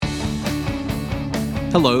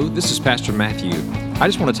Hello, this is Pastor Matthew. I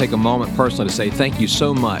just want to take a moment personally to say thank you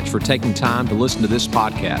so much for taking time to listen to this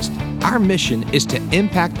podcast. Our mission is to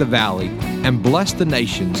impact the valley and bless the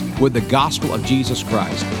nations with the gospel of Jesus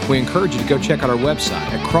Christ. We encourage you to go check out our website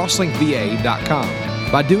at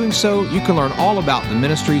crosslinkva.com. By doing so, you can learn all about the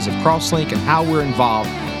ministries of Crosslink and how we're involved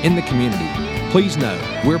in the community. Please know,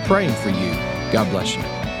 we're praying for you. God bless you.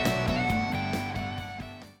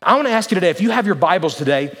 I want to ask you today, if you have your Bibles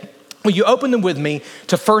today, will you open them with me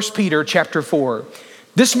to 1 Peter chapter 4.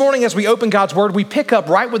 This morning as we open God's Word, we pick up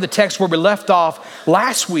right with the text where we left off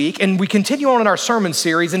last week, and we continue on in our sermon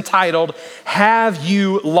series entitled, Have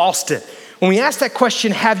You Lost It? When we ask that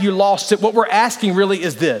question, have you lost it, what we're asking really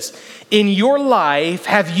is this. In your life,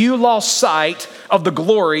 have you lost sight of the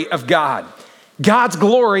glory of God? God's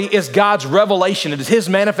glory is God's revelation. It is His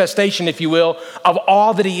manifestation, if you will, of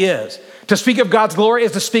all that He is. To speak of God's glory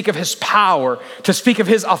is to speak of His power, to speak of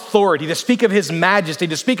His authority, to speak of His majesty,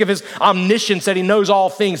 to speak of His omniscience, that He knows all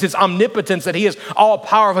things, His omnipotence, that He is all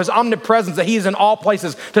powerful, His omnipresence, that He is in all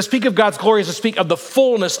places. To speak of God's glory is to speak of the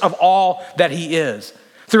fullness of all that He is.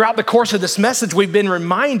 Throughout the course of this message, we've been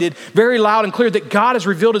reminded very loud and clear that God has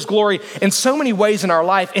revealed His glory in so many ways in our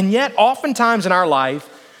life, and yet oftentimes in our life,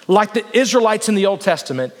 like the Israelites in the Old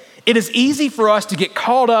Testament, it is easy for us to get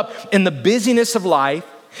caught up in the busyness of life.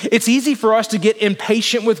 It's easy for us to get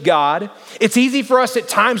impatient with God. It's easy for us at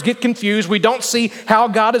times get confused. We don't see how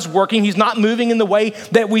God is working. He's not moving in the way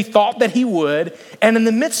that we thought that He would. And in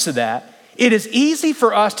the midst of that, it is easy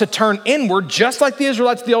for us to turn inward, just like the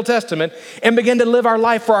Israelites of the Old Testament, and begin to live our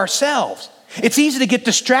life for ourselves. It's easy to get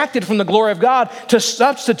distracted from the glory of God, to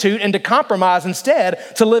substitute and to compromise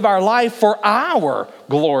instead, to live our life for our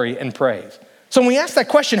glory and praise. So when we ask that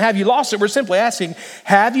question, have you lost it? We're simply asking,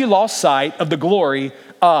 have you lost sight of the glory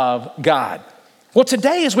of God? Well,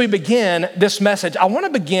 today as we begin this message, I want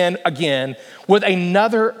to begin again with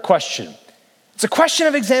another question. It's a question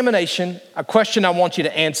of examination, a question I want you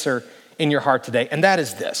to answer in your heart today, and that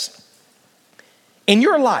is this. In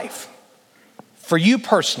your life, for you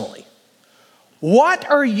personally, what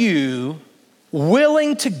are you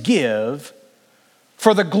willing to give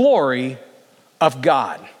for the glory of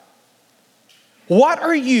God? What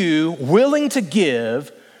are you willing to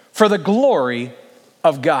give for the glory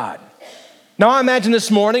of God? Now, I imagine this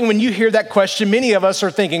morning when you hear that question, many of us are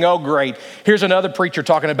thinking, oh, great, here's another preacher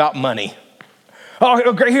talking about money.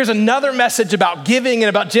 Oh, great, here's another message about giving and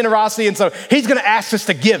about generosity, and so he's gonna ask us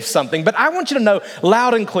to give something. But I want you to know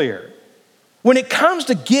loud and clear, when it comes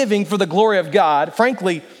to giving for the glory of God,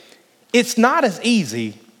 frankly, it's not as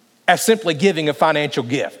easy as simply giving a financial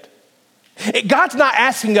gift. God's not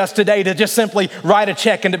asking us today to just simply write a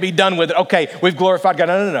check and to be done with it. Okay, we've glorified God.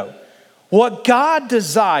 No. What God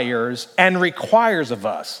desires and requires of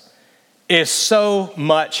us is so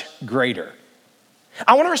much greater.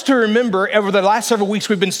 I want us to remember over the last several weeks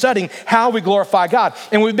we've been studying how we glorify God.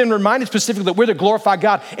 And we've been reminded specifically that we're to glorify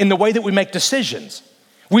God in the way that we make decisions.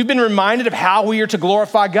 We've been reminded of how we are to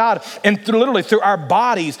glorify God and literally through our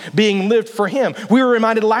bodies being lived for Him. We were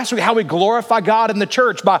reminded last week how we glorify God in the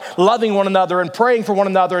church by loving one another and praying for one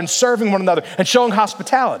another and serving one another and showing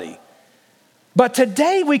hospitality. But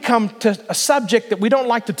today we come to a subject that we don't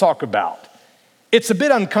like to talk about. It's a bit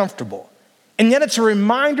uncomfortable. And yet it's a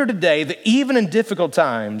reminder today that even in difficult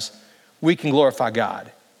times, we can glorify God.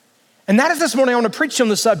 And that is this morning I want to preach on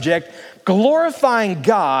the subject, glorifying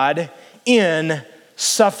God in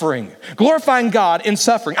suffering. Glorifying God in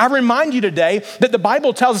suffering. I remind you today that the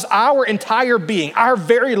Bible tells us our entire being, our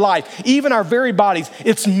very life, even our very bodies,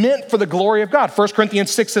 it's meant for the glory of God. 1 Corinthians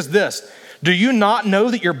 6 says this, do you not know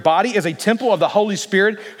that your body is a temple of the Holy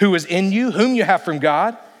Spirit who is in you, whom you have from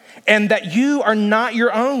God, and that you are not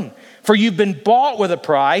your own? For you've been bought with a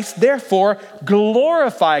price, therefore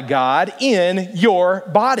glorify God in your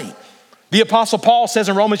body. The Apostle Paul says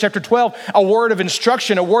in Romans chapter 12, a word of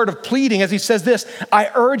instruction, a word of pleading, as he says this, I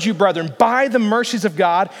urge you, brethren, by the mercies of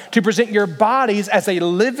God, to present your bodies as a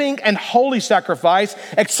living and holy sacrifice,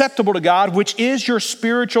 acceptable to God, which is your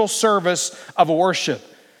spiritual service of worship.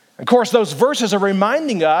 Of course, those verses are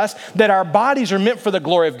reminding us that our bodies are meant for the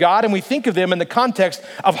glory of God, and we think of them in the context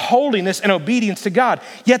of holiness and obedience to God.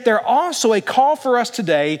 Yet they're also a call for us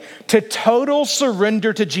today to total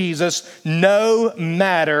surrender to Jesus, no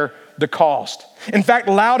matter the cost. In fact,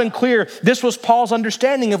 loud and clear, this was Paul's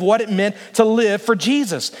understanding of what it meant to live for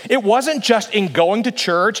Jesus. It wasn't just in going to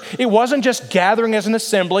church. It wasn't just gathering as an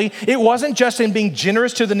assembly. It wasn't just in being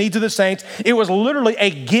generous to the needs of the saints. It was literally a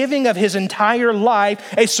giving of his entire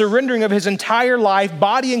life, a surrendering of his entire life,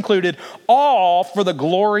 body included, all for the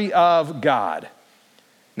glory of God.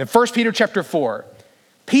 And in 1 Peter chapter 4,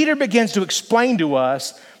 Peter begins to explain to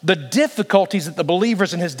us the difficulties that the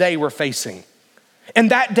believers in his day were facing. In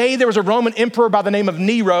that day, there was a Roman emperor by the name of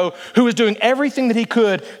Nero who was doing everything that he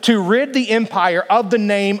could to rid the empire of the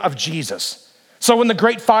name of Jesus. So when the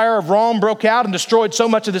great fire of Rome broke out and destroyed so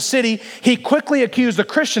much of the city, he quickly accused the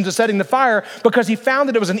Christians of setting the fire because he found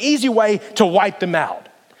that it was an easy way to wipe them out.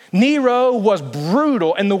 Nero was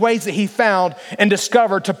brutal in the ways that he found and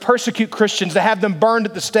discovered to persecute Christians, to have them burned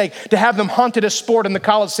at the stake, to have them hunted as sport in the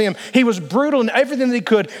Colosseum. He was brutal in everything that he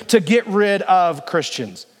could to get rid of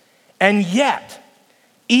Christians. And yet,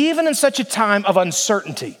 even in such a time of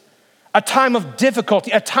uncertainty, a time of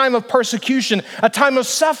difficulty, a time of persecution, a time of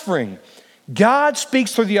suffering, God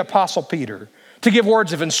speaks through the Apostle Peter to give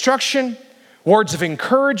words of instruction, words of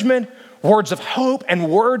encouragement, words of hope, and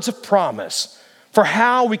words of promise for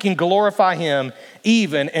how we can glorify him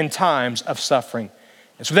even in times of suffering.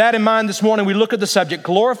 And so with that in mind this morning, we look at the subject,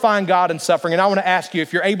 glorifying God in suffering. And I want to ask you,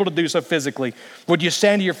 if you're able to do so physically, would you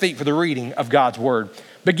stand to your feet for the reading of God's word?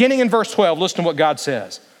 Beginning in verse 12, listen to what God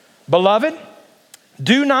says. Beloved,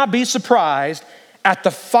 do not be surprised at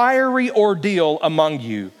the fiery ordeal among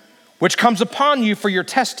you, which comes upon you for your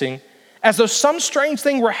testing, as though some strange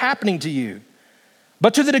thing were happening to you.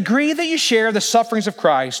 But to the degree that you share the sufferings of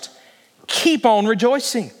Christ, keep on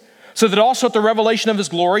rejoicing, so that also at the revelation of his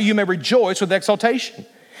glory you may rejoice with exultation.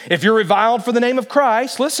 If you're reviled for the name of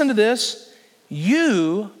Christ, listen to this,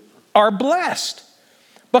 you are blessed,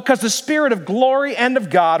 because the Spirit of glory and of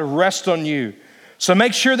God rests on you. So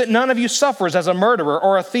make sure that none of you suffers as a murderer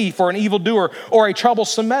or a thief or an evildoer or a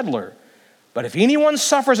troublesome meddler. But if anyone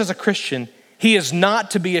suffers as a Christian, he is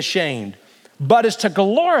not to be ashamed, but is to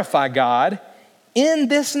glorify God in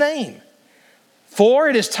this name. For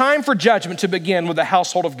it is time for judgment to begin with the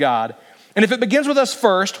household of God. And if it begins with us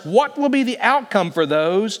first, what will be the outcome for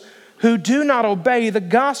those who do not obey the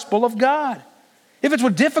gospel of God? If it's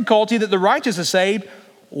with difficulty that the righteous is saved,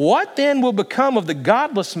 what then will become of the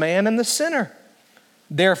godless man and the sinner?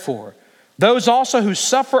 Therefore, those also who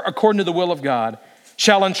suffer according to the will of God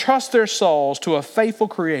shall entrust their souls to a faithful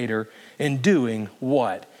Creator in doing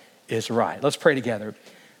what is right. Let's pray together.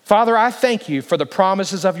 Father, I thank you for the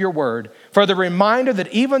promises of your word, for the reminder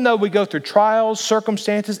that even though we go through trials,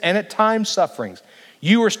 circumstances, and at times sufferings,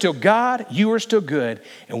 you are still God, you are still good,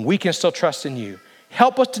 and we can still trust in you.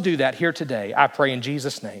 Help us to do that here today. I pray in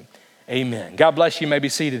Jesus' name, amen. God bless you. You may be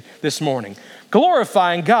seated this morning.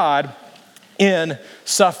 Glorifying God in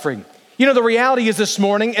suffering. You know, the reality is this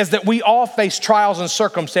morning is that we all face trials and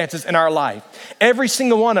circumstances in our life. Every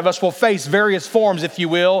single one of us will face various forms, if you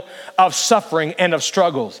will, of suffering and of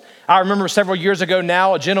struggles. I remember several years ago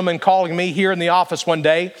now, a gentleman calling me here in the office one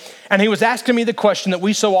day, and he was asking me the question that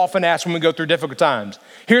we so often ask when we go through difficult times.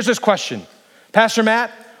 Here's this question: Pastor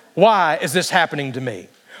Matt, why is this happening to me?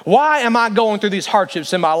 Why am I going through these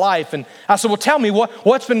hardships in my life? And I said, well, tell me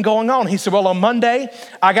what's been going on. He said, well, on Monday,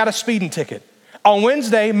 I got a speeding ticket. On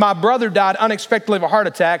Wednesday, my brother died unexpectedly of a heart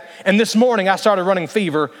attack, and this morning I started running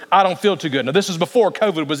fever. I don't feel too good. Now, this is before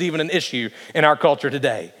COVID was even an issue in our culture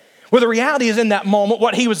today. Well, the reality is in that moment,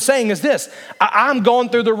 what he was saying is this: I'm going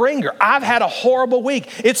through the ringer. I've had a horrible week.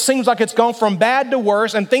 It seems like it's gone from bad to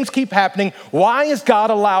worse, and things keep happening. Why is God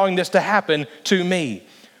allowing this to happen to me?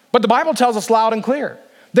 But the Bible tells us loud and clear,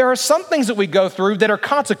 there are some things that we go through that are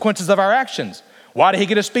consequences of our actions. Why did he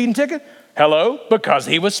get a speeding ticket? Hello? Because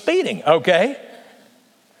he was speeding, okay?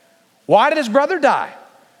 Why did his brother die?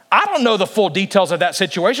 I don't know the full details of that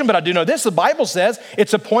situation, but I do know this. The Bible says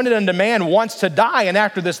it's appointed unto man once to die, and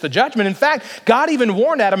after this, the judgment. In fact, God even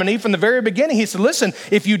warned Adam and Eve from the very beginning. He said, listen,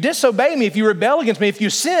 if you disobey me, if you rebel against me, if you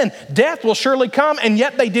sin, death will surely come. And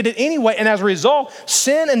yet they did it anyway. And as a result,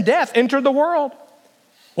 sin and death entered the world.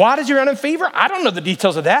 Why did you run in fever? I don't know the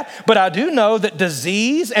details of that, but I do know that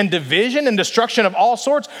disease and division and destruction of all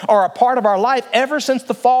sorts are a part of our life ever since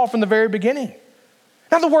the fall from the very beginning.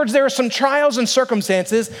 In other words, there are some trials and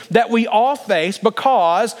circumstances that we all face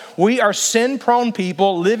because we are sin-prone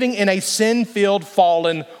people living in a sin-filled,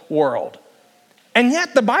 fallen world. And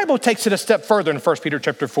yet the Bible takes it a step further in 1 Peter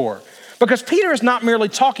chapter 4, because Peter is not merely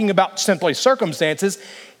talking about simply circumstances,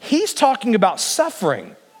 he's talking about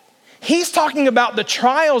suffering. He's talking about the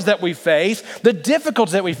trials that we face, the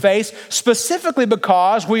difficulties that we face, specifically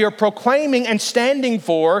because we are proclaiming and standing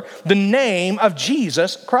for the name of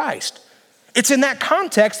Jesus Christ. It's in that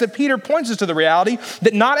context that Peter points us to the reality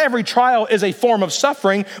that not every trial is a form of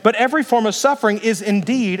suffering, but every form of suffering is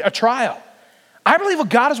indeed a trial. I believe what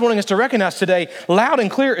God is wanting us to recognize today, loud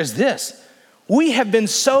and clear, is this: we have been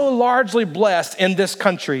so largely blessed in this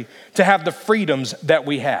country to have the freedoms that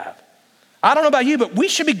we have. I don't know about you, but we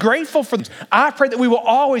should be grateful for this. I pray that we will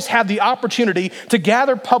always have the opportunity to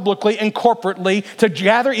gather publicly and corporately, to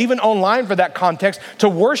gather even online for that context, to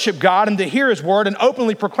worship God and to hear his word and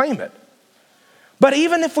openly proclaim it. But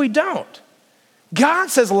even if we don't, God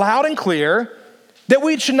says loud and clear that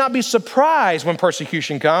we should not be surprised when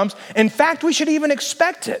persecution comes. In fact, we should even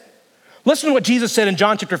expect it. Listen to what Jesus said in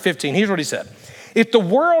John chapter 15. Here's what he said. If the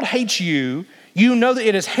world hates you, you know that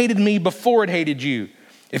it has hated me before it hated you.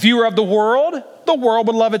 If you were of the world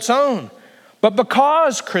would love its own. But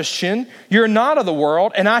because, Christian, you're not of the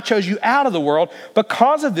world, and I chose you out of the world,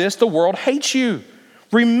 because of this, the world hates you.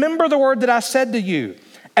 Remember the word that I said to you.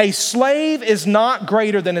 A slave is not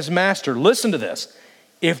greater than his master. Listen to this.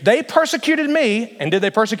 If they persecuted me, and did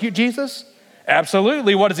they persecute Jesus?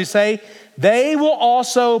 Absolutely. What does he say? They will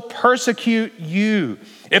also persecute you.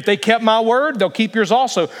 If they kept my word, they'll keep yours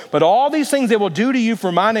also. But all these things they will do to you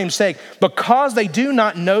for my name's sake, because they do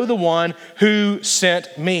not know the one who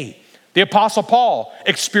sent me. The Apostle Paul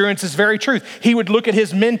experienced this very truth. He would look at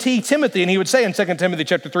his mentee, Timothy, and he would say in 2 Timothy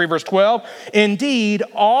chapter 3, verse 12, indeed,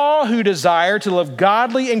 all who desire to live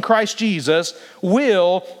godly in Christ Jesus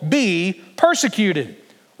will be persecuted.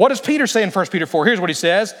 What does Peter say in 1 Peter 4? Here's what he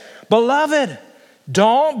says. Beloved,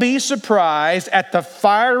 don't be surprised at the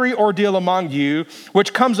fiery ordeal among you,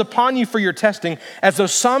 which comes upon you for your testing, as though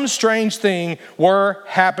some strange thing were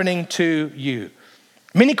happening to you.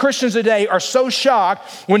 Many Christians today are so shocked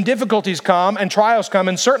when difficulties come and trials come,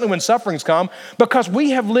 and certainly when sufferings come, because we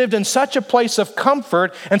have lived in such a place of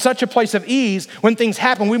comfort and such a place of ease. When things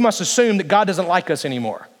happen, we must assume that God doesn't like us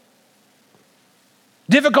anymore.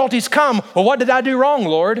 Difficulties come. Well, what did I do wrong,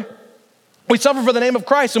 Lord? We suffer for the name of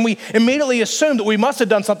Christ, and we immediately assume that we must have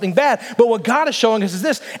done something bad. But what God is showing us is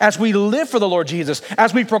this: as we live for the Lord Jesus,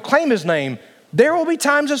 as we proclaim his name, there will be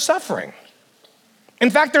times of suffering. In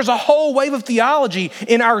fact, there's a whole wave of theology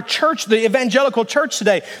in our church, the evangelical church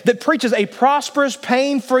today, that preaches a prosperous,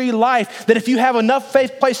 pain-free life, that if you have enough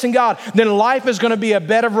faith placed in God, then life is going to be a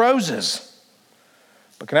bed of roses.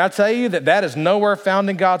 But can I tell you that that is nowhere found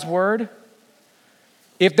in God's word?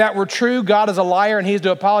 If that were true, God is a liar, and he is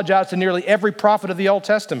to apologize to nearly every prophet of the Old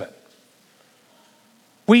Testament.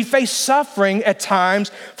 We face suffering at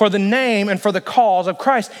times for the name and for the cause of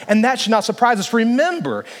Christ, and that should not surprise us.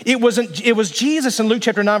 Remember, it was Jesus in Luke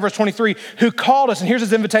chapter 9, verse 23, who called us, and here's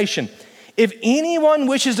his invitation. If anyone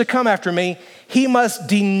wishes to come after me, he must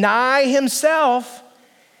deny himself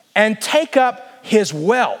and take up his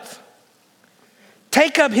wealth,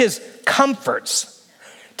 take up his comforts,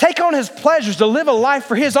 take on his pleasures to live a life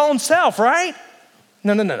for his own self, right?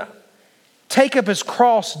 No. Take up his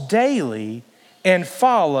cross daily and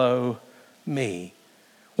follow me.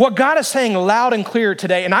 What God is saying loud and clear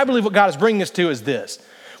today, and I believe what God is bringing us to, is this.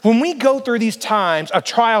 When we go through these times of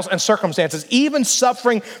trials and circumstances, even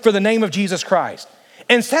suffering for the name of Jesus Christ,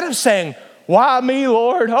 instead of saying, why me,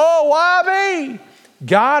 Lord? Oh, why me?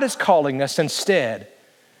 God is calling us instead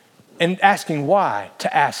and asking why,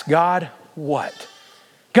 to ask God, what?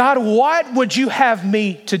 God, what would you have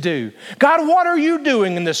me to do? God, what are you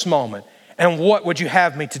doing in this moment? And what would you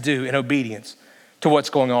have me to do in obedience to what's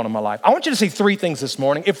going on in my life? I want you to see three things this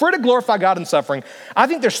morning. If we're to glorify God in suffering, I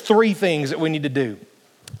think there's three things that we need to do.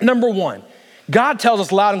 Number one, God tells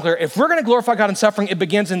us loud and clear, if we're going to glorify God in suffering, it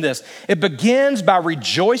begins in this. It begins by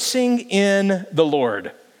rejoicing in the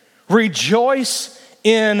Lord. Rejoice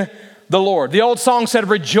in the Lord. The old song said,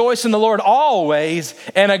 rejoice in the Lord always,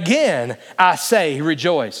 and again I say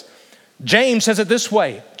rejoice. James says it this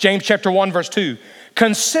way, James chapter 1, verse 2.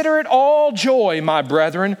 Consider it all joy, my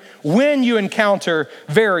brethren, when you encounter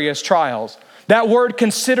various trials. That word,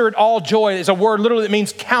 consider it all joy, is a word literally that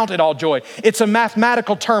means count it all joy. It's a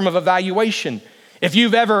mathematical term of evaluation. If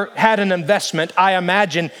you've ever had an investment, I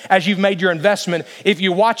imagine as you've made your investment, if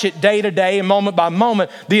you watch it day to day and moment by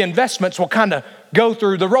moment, the investments will kind of go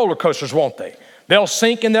through the roller coasters, won't they? They'll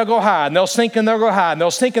sink and they'll go high, and they'll sink and they'll go high, and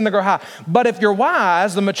they'll sink and they'll go high. But if you're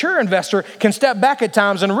wise, the mature investor can step back at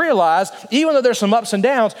times and realize, even though there's some ups and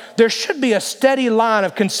downs, there should be a steady line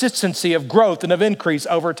of consistency, of growth, and of increase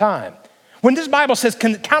over time. When this Bible says,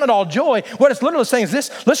 count it all joy, what it's literally saying is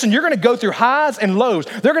this: listen, you're going to go through highs and lows.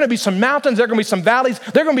 There are going to be some mountains, there are going to be some valleys,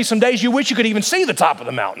 there are going to be some days you wish you could even see the top of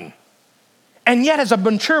the mountain. And yet, as a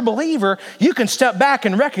mature believer, you can step back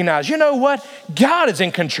and recognize, you know what? God is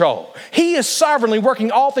in control. He is sovereignly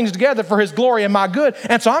working all things together for his glory and my good,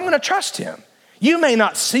 and so I'm going to trust him. You may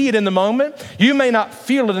not see it in the moment. You may not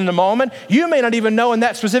feel it in the moment. You may not even know in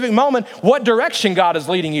that specific moment what direction God is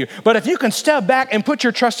leading you. But if you can step back and put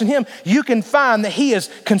your trust in him, you can find that he is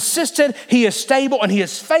consistent, he is stable, and he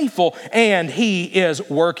is faithful, and he is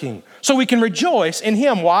working. So we can rejoice in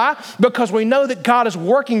him. Why? Because we know that God is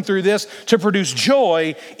working through this to produce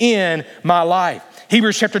joy in my life.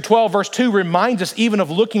 Hebrews chapter 12, verse 2 reminds us even of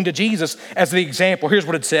looking to Jesus as the example. Here's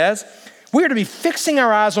what it says. We are to be fixing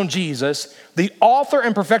our eyes on Jesus, the author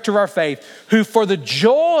and perfecter of our faith, who for the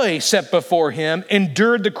joy set before him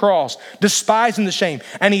endured the cross, despising the shame,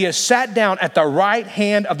 and he has sat down at the right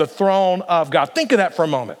hand of the throne of God. Think of that for a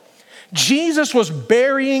moment. Jesus was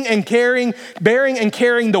bearing and carrying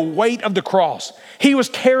the weight of the cross. He was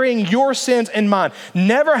carrying your sins and mine.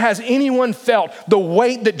 Never has anyone felt the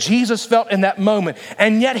weight that Jesus felt in that moment.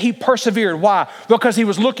 And yet he persevered. Why? Because he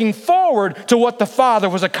was looking forward to what the Father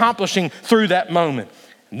was accomplishing through that moment.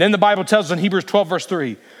 And then the Bible tells us in Hebrews 12, verse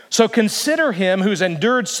 3, so consider him who's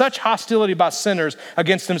endured such hostility by sinners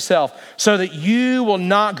against himself, so that you will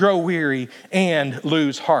not grow weary and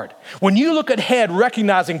lose heart. When you look ahead,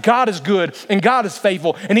 recognizing God is good and God is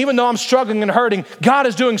faithful, and even though I'm struggling and hurting, God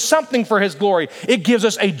is doing something for his glory, it gives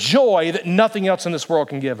us a joy that nothing else in this world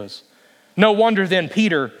can give us. No wonder then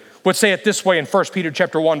Peter would say it this way in 1 Peter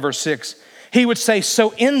chapter 1, verse 6. He would say,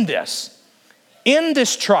 so in this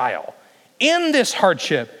trial, in this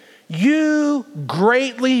hardship, you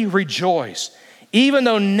greatly rejoice, even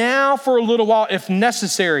though now for a little while, if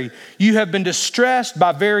necessary, you have been distressed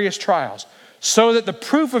by various trials, so that the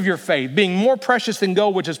proof of your faith, being more precious than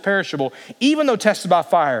gold which is perishable, even though tested by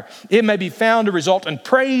fire, it may be found to result in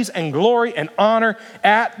praise and glory and honor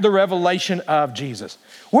at the revelation of Jesus.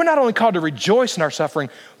 We're not only called to rejoice in our suffering,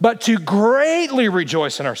 but to greatly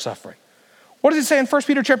rejoice in our suffering. What does he say in 1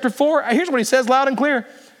 Peter chapter 4? Here's what he says loud and clear.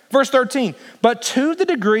 Verse 13, but to the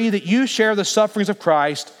degree that you share the sufferings of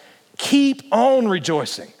Christ, keep on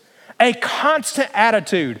rejoicing. A constant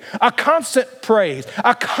attitude, a constant praise,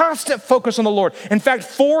 a constant focus on the Lord. In fact,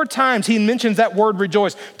 4 times he mentions that word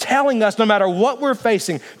rejoice, telling us no matter what we're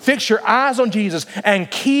facing, fix your eyes on Jesus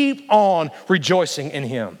and keep on rejoicing in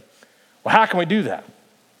him. Well, how can we do that?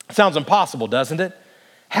 Sounds impossible, doesn't it?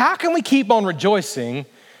 How can we keep on rejoicing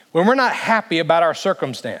when we're not happy about our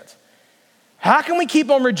circumstance? How can we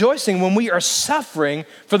keep on rejoicing when we are suffering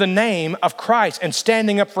for the name of Christ and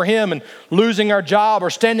standing up for him and losing our job,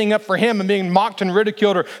 or standing up for him and being mocked and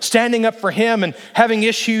ridiculed, or standing up for him and having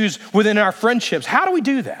issues within our friendships? How do we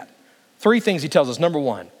do that? 3 things he tells us. Number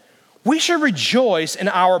 1, we should rejoice in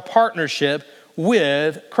our partnership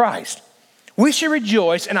with Christ. We should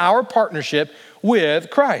rejoice in our partnership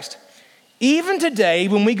with Christ. Even today,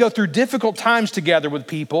 when we go through difficult times together with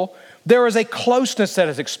people, there is a closeness that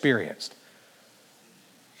is experienced.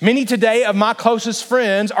 Many today of my closest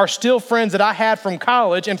friends are still friends that I had from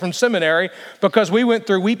college and from seminary, because we went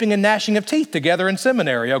through weeping and gnashing of teeth together in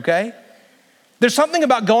seminary, okay? There's something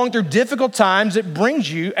about going through difficult times that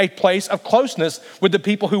brings you a place of closeness with the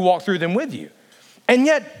people who walk through them with you. And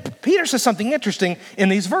yet, Peter says something interesting in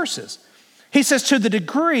these verses. He says, to the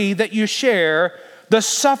degree that you share the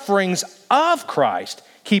sufferings of Christ,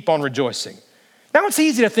 keep on rejoicing. Now, it's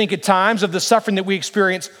easy to think at times of the suffering that we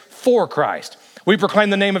experience for Christ. We proclaim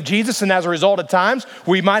the name of Jesus, and as a result, at times,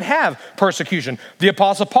 we might have persecution. The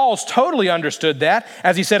Apostle Paul totally understood that,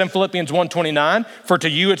 as he said in Philippians 1:29, for to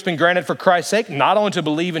you it's been granted for Christ's sake, not only to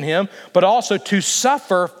believe in him, but also to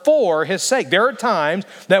suffer for his sake. There are times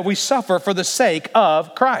that we suffer for the sake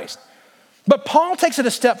of Christ. But Paul takes it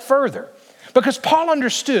a step further, because Paul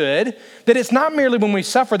understood that it's not merely when we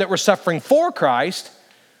suffer that we're suffering for Christ,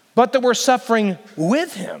 but that we're suffering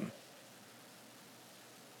with him.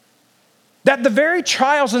 That the very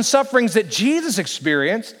trials and sufferings that Jesus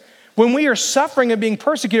experienced, when we are suffering and being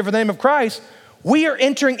persecuted for the name of Christ, we are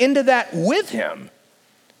entering into that with him.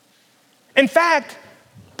 In fact,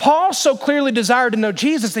 Paul so clearly desired to know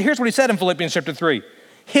Jesus that here's what he said in Philippians chapter 3.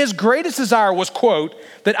 His greatest desire was, quote,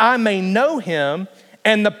 that I may know him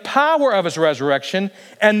and the power of his resurrection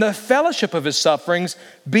and the fellowship of his sufferings,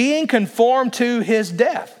 being conformed to his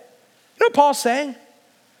death. You know what Paul's saying?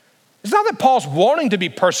 It's not that Paul's wanting to be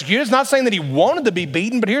persecuted. It's not saying that he wanted to be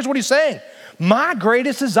beaten, but here's what he's saying. My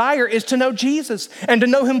greatest desire is to know Jesus and to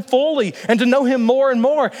know him fully and to know him more and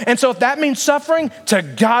more. And so if that means suffering, to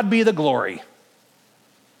God be the glory.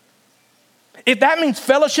 If that means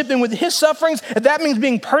fellowshipping with his sufferings, if that means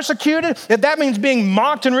being persecuted, if that means being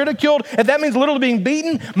mocked and ridiculed, if that means literally being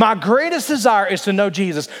beaten, my greatest desire is to know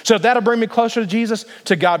Jesus. So if that'll bring me closer to Jesus,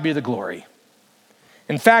 to God be the glory.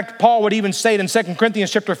 In fact, Paul would even say it in 2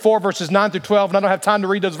 Corinthians chapter 4, verses 9 through 12, and I don't have time to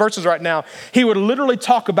read those verses right now. He would literally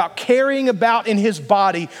talk about carrying about in his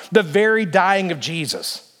body the very dying of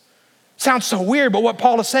Jesus. Sounds so weird, but what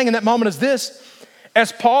Paul is saying in that moment is this.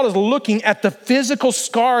 As Paul is looking at the physical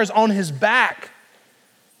scars on his back,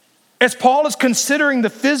 as Paul is considering the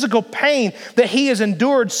physical pain that he has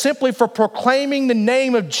endured simply for proclaiming the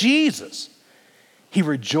name of Jesus, he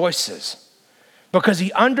rejoices because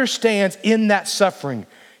he understands in that suffering,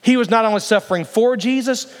 he was not only suffering for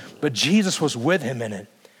Jesus, but Jesus was with him in it.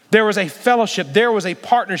 There was a fellowship, there was a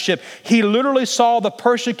partnership. He literally saw the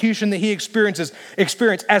persecution that he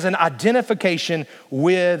experienced as an identification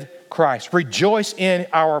with Christ. Rejoice in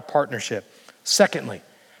our partnership. Secondly,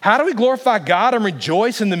 how do we glorify God and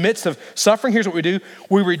rejoice in the midst of suffering? Here's what we do.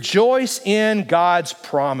 We rejoice in God's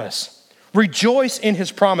promise. Rejoice in his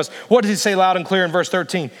promise. What does he say loud and clear in verse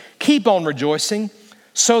 13? Keep on rejoicing,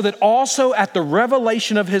 so that also at the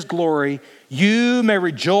revelation of his glory, you may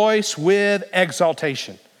rejoice with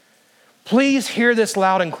exaltation. Please hear this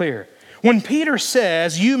loud and clear. When Peter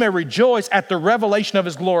says you may rejoice at the revelation of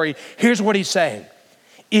his glory, here's what he's saying.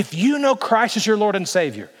 If you know Christ as your Lord and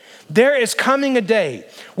Savior, there is coming a day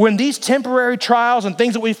when these temporary trials and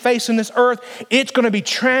things that we face in this earth, it's going to be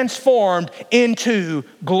transformed into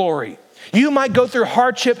glory. You might go through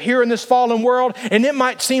hardship here in this fallen world, and it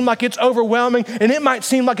might seem like it's overwhelming, and it might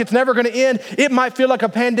seem like it's never going to end. It might feel like a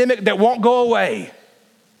pandemic that won't go away.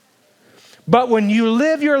 But when you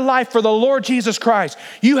live your life for the Lord Jesus Christ,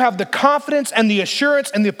 you have the confidence and the assurance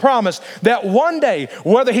and the promise that one day,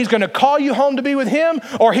 whether he's going to call you home to be with him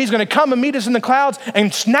or he's going to come and meet us in the clouds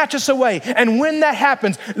and snatch us away. And when that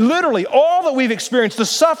happens, literally all that we've experienced, the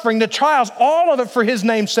suffering, the trials, all of it for his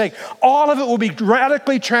name's sake, all of it will be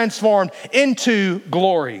radically transformed into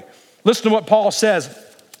glory. Listen to what Paul says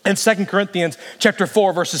in 2 Corinthians chapter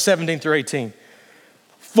 4, verses 17 through 18.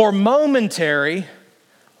 For momentary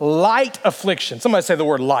light affliction. Somebody say the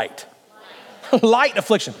word light. Light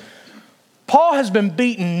affliction. Paul has been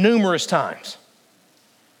beaten numerous times.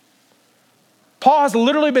 Paul has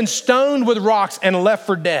literally been stoned with rocks and left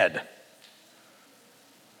for dead.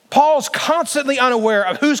 Paul's constantly unaware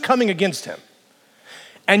of who's coming against him.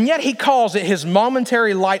 And yet he calls it his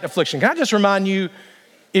momentary light affliction. Can I just remind you,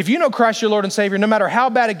 if you know Christ your Lord and Savior, no matter how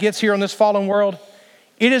bad it gets here on this fallen world,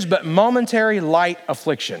 it is but momentary light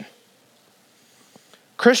affliction.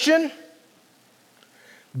 Christian,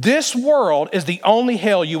 this world is the only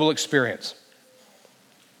hell you will experience.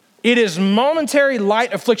 It is momentary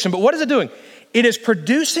light affliction, but what is it doing? It is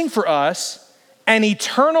producing for us an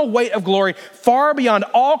eternal weight of glory far beyond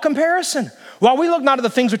all comparison. While we look not at the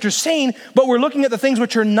things which are seen, but we're looking at the things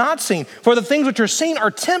which are not seen. For the things which are seen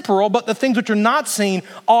are temporal, but the things which are not seen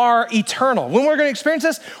are eternal. When we're going to experience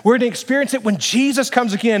this, we're going to experience it when Jesus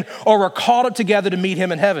comes again, or we're called up together to meet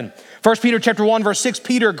him in heaven. 1 Peter chapter 1, verse 6,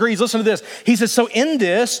 Peter agrees. Listen to this. He says, so in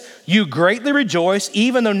this you greatly rejoice,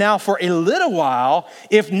 even though now for a little while,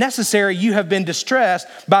 if necessary, you have been distressed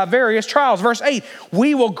by various trials. Verse 8,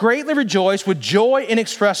 we will greatly rejoice with joy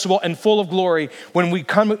inexpressible and full of glory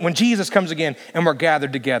when Jesus comes again and we're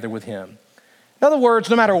gathered together with him. In other words,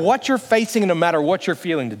 no matter what you're facing and no matter what you're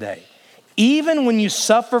feeling today, even when you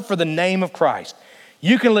suffer for the name of Christ,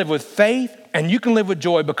 you can live with faith and you can live with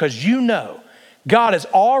joy because you know God is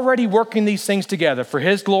already working these things together for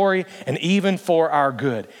his glory and even for our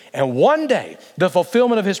good. And one day, the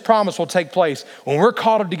fulfillment of his promise will take place when we're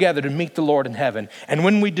called up together to meet the Lord in heaven. And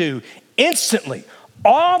when we do, instantly,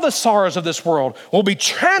 all the sorrows of this world will be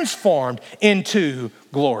transformed into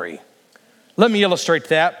glory. Let me illustrate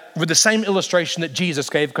that with the same illustration that Jesus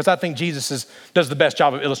gave, because I think Jesus does the best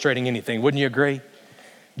job of illustrating anything. Wouldn't you agree?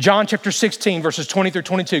 John chapter 16, verses 20 through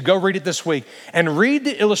 22. Go read it this week and read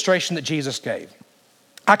the illustration that Jesus gave.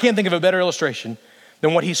 I can't think of a better illustration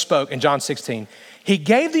than what he spoke in John 16. He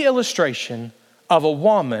gave the illustration of a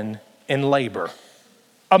woman in labor,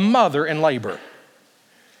 a mother in labor.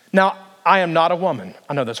 Now, I am not a woman.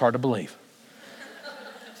 I know that's hard to believe.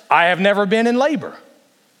 I have never been in labor,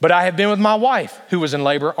 but I have been with my wife who was in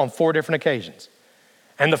labor on 4 different occasions.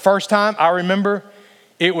 And the first time I remember,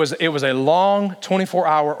 it was a long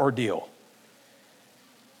 24-hour ordeal.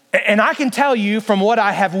 And I can tell you from what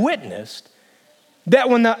I have witnessed that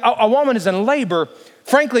when a woman is in labor,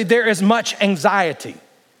 frankly, there is much anxiety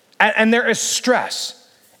and there is stress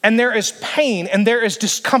and there is pain and there is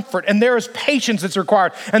discomfort and there is patience that's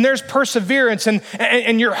required and there's perseverance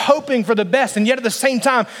and you're hoping for the best. And yet at the same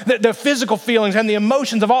time, the physical feelings and the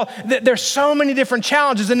emotions of all, there's so many different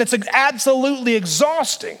challenges and it's absolutely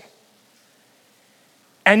exhausting.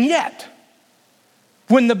 And yet,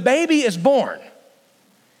 when the baby is born,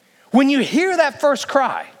 when you hear that first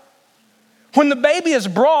cry, When the baby is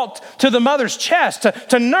brought to the mother's chest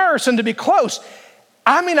to nurse and to be close,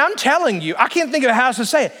 I mean, I'm telling you, I can't think of how else to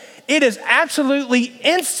say it. It is absolutely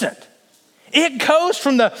instant. It goes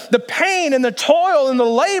from the pain and the toil and the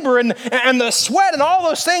labor and the sweat and all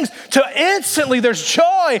those things to instantly there's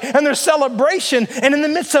joy and there's celebration. And in the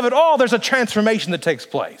midst of it all, there's a transformation that takes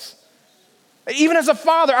place. Even as a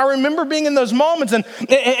father, I remember being in those moments and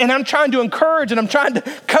I'm trying to encourage and I'm trying to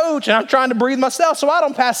coach and I'm trying to breathe myself so I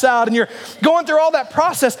don't pass out. And you're going through all that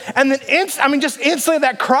process. And then just instantly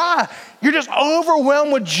that cry, you're just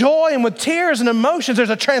overwhelmed with joy and with tears and emotions.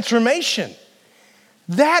 There's a transformation.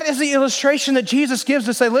 That is the illustration that Jesus gives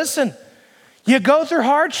to say, listen, you go through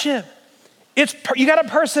hardship. You got to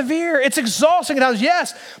persevere. It's exhausting at times,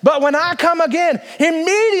 yes. But when I come again,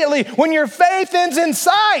 immediately when your faith ends in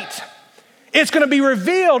sight, it's going to be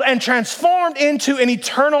revealed and transformed into an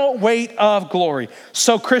eternal weight of glory.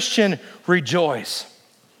 So Christian, rejoice.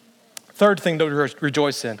 Third thing to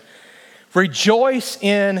rejoice in. Rejoice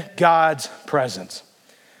in God's presence.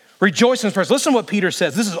 Rejoice in His presence. Listen to what Peter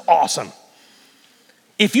says. This is awesome.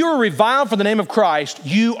 If you are reviled for the name of Christ,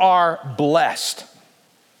 you are blessed.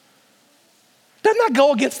 Doesn't that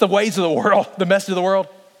go against the ways of the world, the message of the world?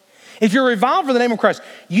 If you're reviled for the name of Christ,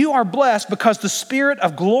 you are blessed because the Spirit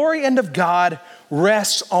of glory and of God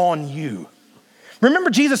rests on you.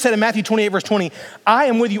 Remember Jesus said in Matthew 28, verse 20, I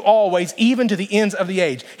am with you always, even to the ends of the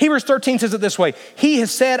age. Hebrews 13 says it this way, He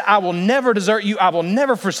has said, I will never desert you, I will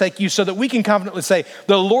never forsake you, so that we can confidently say,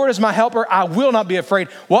 the Lord is my helper, I will not be afraid.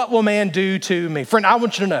 What will man do to me? Friend, I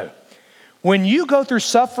want you to know, when you go through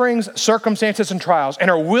sufferings, circumstances, and trials,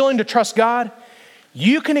 and are willing to trust God,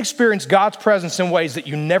 you can experience God's presence in ways that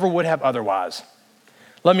you never would have otherwise.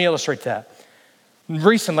 Let me illustrate that.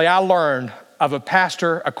 Recently, I learned of a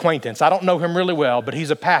pastor acquaintance. I don't know him really well, but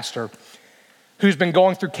he's a pastor who's been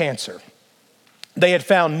going through cancer. They had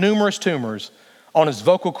found numerous tumors on his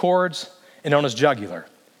vocal cords and on his jugular.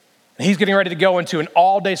 And he's getting ready to go into an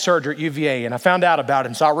all-day surgery at UVA, and I found out about it,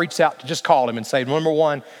 and so I reached out to just call him and say, number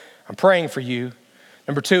one, I'm praying for you.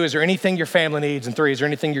 Number two, is there anything your family needs? And three, is there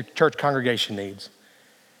anything your church congregation needs?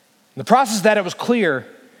 In the process of that, it was clear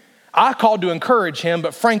I called to encourage him,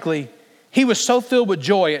 but frankly, he was so filled with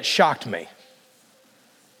joy, it shocked me.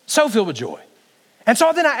 So filled with joy. And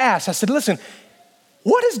so then I asked, I said, listen,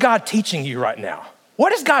 what is God teaching you right now?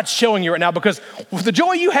 What is God showing you right now? Because with the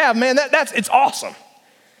joy you have, man, it's awesome.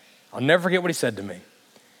 I'll never forget what he said to me.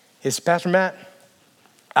 He said, Pastor Matt,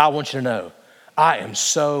 I want you to know, I am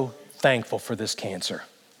so thankful for this cancer.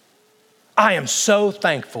 I am so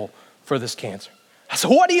thankful for this cancer. I said,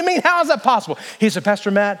 what do you mean? How is that possible? He said,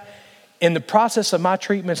 Pastor Matt, in the process of my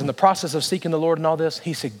treatments, in the process of seeking the Lord and all this,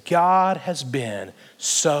 he said, God has been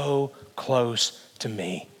so close to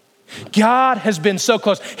me. God has been so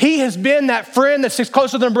close. He has been that friend that sticks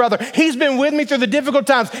closer than a brother. He's been with me through the difficult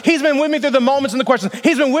times. He's been with me through the moments and the questions.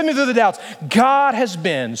 He's been with me through the doubts. God has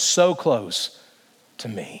been so close to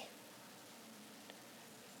me.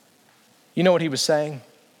 You know what he was saying?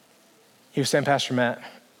 He was saying, Pastor Matt,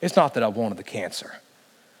 it's not that I wanted the cancer,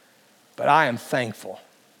 but I am thankful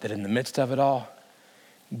that in the midst of it all,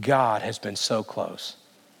 God has been so close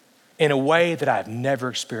in a way that I've never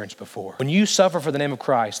experienced before. When you suffer for the name of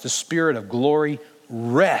Christ, the Spirit of glory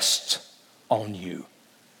rests on you.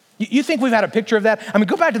 You think we've had a picture of that? I mean,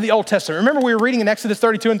 go back to the Old Testament. Remember we were reading in Exodus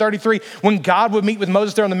 32 and 33, when God would meet with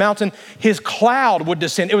Moses there on the mountain, his cloud would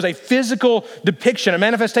descend. It was a physical depiction, a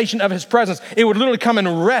manifestation of his presence. It would literally come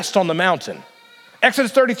and rest on the mountain.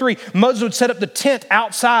 Exodus 33, Moses would set up the tent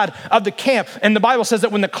outside of the camp. And the Bible says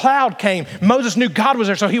that when the cloud came, Moses knew God was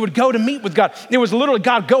there, so he would go to meet with God. It was literally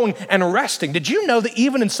God going and resting. Did you know that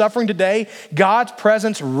even in suffering today, God's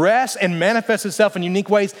presence rests and manifests itself in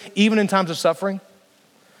unique ways, even in times of suffering?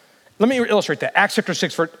 Let me illustrate that. Acts chapter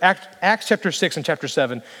 6 and chapter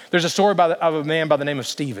 7, there's a story of a man by the name of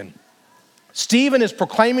Stephen. Stephen is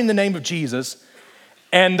proclaiming the name of Jesus,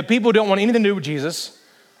 and the people who don't want anything to do with Jesus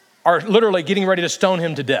are literally getting ready to stone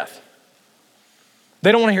him to death.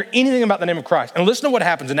 They don't want to hear anything about the name of Christ. And listen to what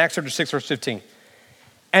happens in Acts chapter 6, verse 15.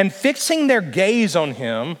 And fixing their gaze on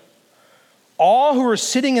him, all who were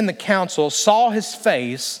sitting in the council saw his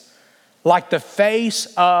face like the face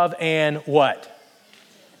of an what?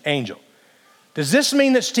 Angel. Does this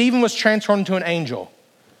mean that Stephen was transformed into an angel?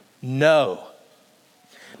 No.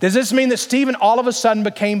 Does this mean that Stephen all of a sudden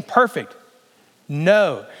became perfect?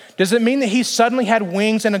 No. Does it mean that he suddenly had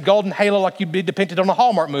wings and a golden halo like you'd be depicted on a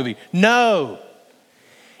Hallmark movie? No.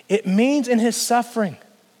 It means in his suffering,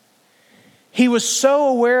 he was so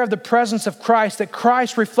aware of the presence of Christ that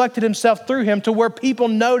Christ reflected himself through him to where people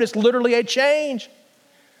noticed literally a change.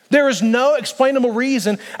 There is no explainable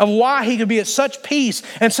reason of why he could be at such peace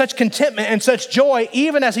and such contentment and such joy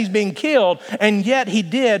even as he's being killed. And yet he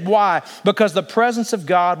did. Why? Because the presence of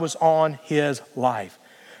God was on his life.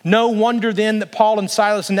 No wonder then that Paul and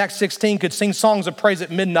Silas in Acts 16 could sing songs of praise at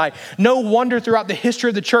midnight. No wonder throughout the history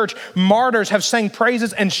of the church, martyrs have sang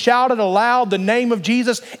praises and shouted aloud the name of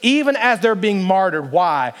Jesus even as they're being martyred.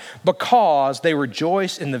 Why? Because they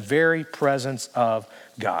rejoice in the very presence of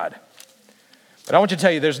God. But I want you to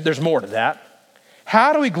tell you, there's more to that.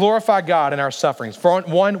 How do we glorify God in our sufferings? For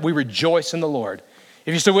one, we rejoice in the Lord.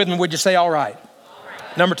 If you're still with me, would you say, all right? All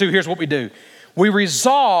right. Number two, here's what we do. We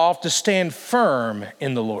resolve to stand firm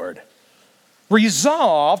in the Lord.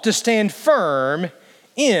 Resolve to stand firm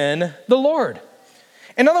in the Lord.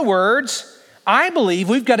 In other words, I believe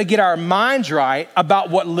we've got to get our minds right about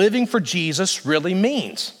what living for Jesus really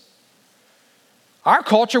means. Our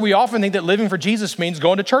culture, we often think that living for Jesus means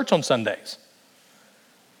going to church on Sundays.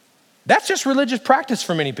 That's just religious practice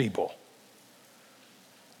for many people.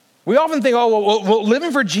 We often think, well,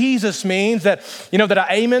 living for Jesus means that, that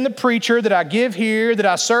I amen the preacher, that I give here, that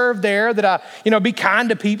I serve there, that I, be kind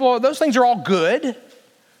to people. Those things are all good.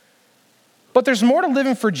 But there's more to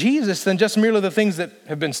living for Jesus than just merely the things that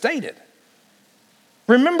have been stated.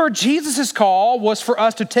 Remember, Jesus' call was for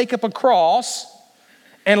us to take up a cross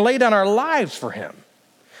and lay down our lives for him.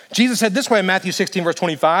 Jesus said this way in Matthew 16, verse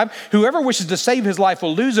 25, whoever wishes to save his life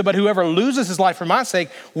will lose it, but whoever loses his life for my sake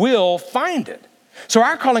will find it. So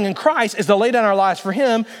our calling in Christ is to lay down our lives for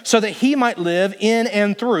him so that he might live in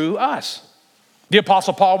and through us. The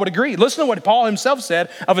Apostle Paul would agree. Listen to what Paul himself said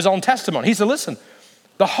of his own testimony. He said, listen,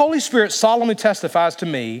 the Holy Spirit solemnly testifies to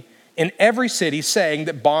me in every city saying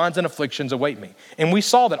that bonds and afflictions await me. And we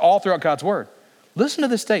saw that all throughout God's word. Listen to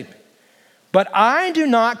this statement. But I do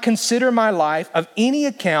not consider my life of any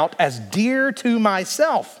account as dear to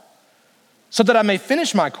myself, so that I may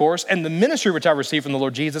finish my course and the ministry which I received from the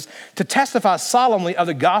Lord Jesus to testify solemnly of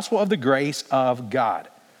the gospel of the grace of God.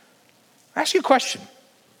 I ask you a question.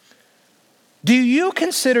 Do you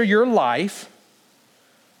consider your life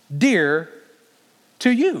dear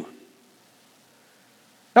to you?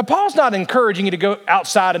 Now, Paul's not encouraging you to go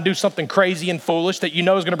outside and do something crazy and foolish that you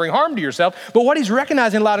know is going to bring harm to yourself, but what he's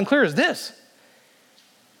recognizing loud and clear is this.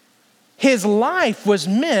 His life was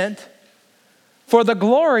meant for the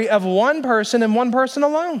glory of one person and one person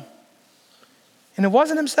alone. And it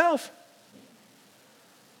wasn't himself.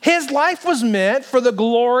 His life was meant for the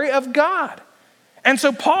glory of God. And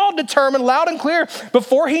so Paul determined loud and clear,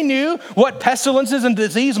 before he knew what pestilences and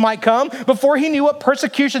disease might come, before he knew what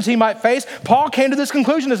persecutions he might face, Paul came to this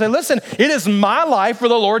conclusion to say, listen, it is my life for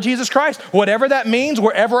the Lord Jesus Christ. Whatever that means,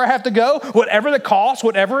 wherever I have to go, whatever the cost,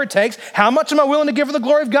 whatever it takes, how much am I willing to give for the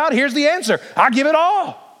glory of God? Here's the answer. I give it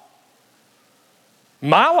all.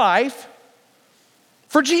 My life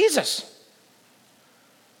for Jesus.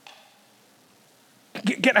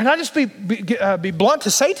 Can I just be blunt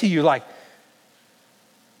to say to you,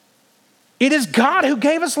 it is God who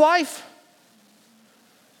gave us life.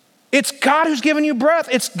 It's God who's given you breath.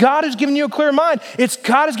 It's God who's given you a clear mind. It's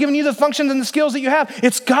God who's given you the functions and the skills that you have.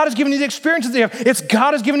 It's God who's given you the experiences that you have. It's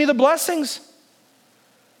God who's given you the blessings.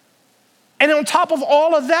 And on top of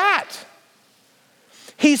all of that,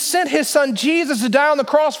 he sent his son Jesus to die on the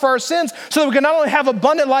cross for our sins so that we can not only have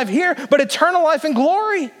abundant life here, but eternal life in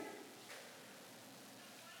glory.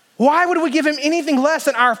 Why would we give him anything less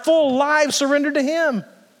than our full lives surrendered to him?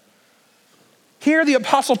 Here, the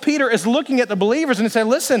Apostle Peter is looking at the believers and saying,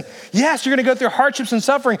 listen, yes, you're going to go through hardships and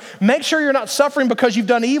suffering. Make sure you're not suffering because you've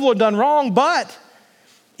done evil or done wrong. But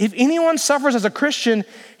if anyone suffers as a Christian,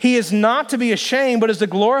 he is not to be ashamed, but is to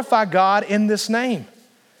glorify God in this name.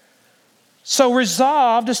 So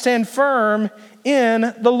resolve to stand firm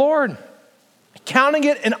in the Lord, counting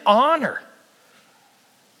it an honor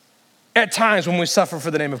at times when we suffer for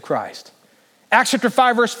the name of Christ. Acts chapter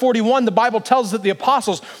 5, verse 41, the Bible tells us that the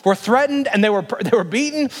apostles were threatened and they were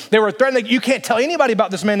beaten. They were threatened. You can't tell anybody about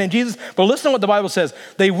this man named Jesus. But listen to what the Bible says.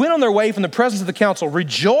 They went on their way from the presence of the council,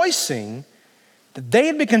 rejoicing that they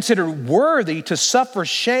had been considered worthy to suffer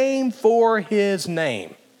shame for his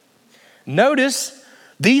name. Notice,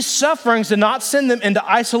 these sufferings did not send them into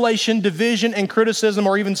isolation, division, and criticism,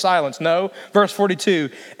 or even silence. No, verse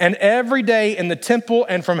 42, and every day in the temple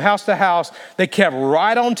and from house to house, they kept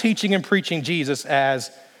right on teaching and preaching Jesus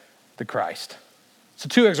as the Christ. So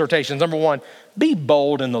 2 exhortations. Number 1, be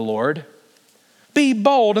bold in the Lord. Be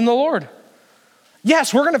bold in the Lord.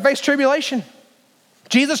 Yes, we're going to face tribulation.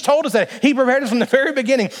 Jesus told us that. He prepared us from the very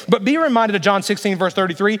beginning. But be reminded of John 16, verse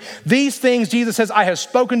 33. These things, Jesus says, I have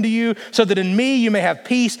spoken to you so that in me you may have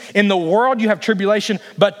peace. In the world you have tribulation,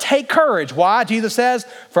 but take courage. Why? Jesus says,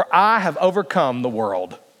 for I have overcome the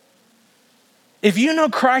world. If you know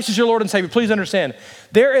Christ as your Lord and Savior, please understand,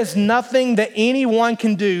 there is nothing that anyone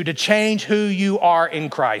can do to change who you are in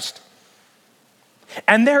Christ.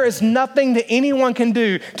 And there is nothing that anyone can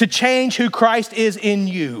do to change who Christ is in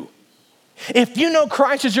you. If you know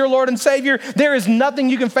Christ as your Lord and Savior, there is nothing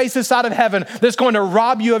you can face this side of heaven that's going to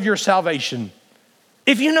rob you of your salvation.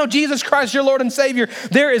 If you know Jesus Christ, your Lord and Savior,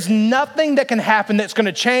 there is nothing that can happen that's going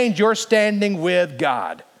to change your standing with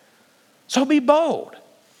God. So be bold.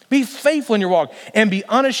 Be faithful in your walk and be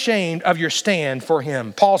unashamed of your stand for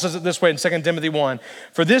him. Paul says it this way in 2 Timothy 1.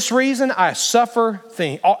 For this reason I suffer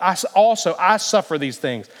these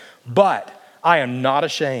things, but I am not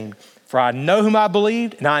ashamed. For I know whom I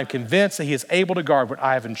believed, and I am convinced that he is able to guard what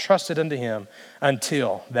I have entrusted unto him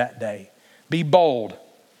until that day. Be bold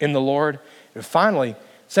in the Lord. And finally,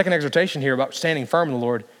 second exhortation here about standing firm in the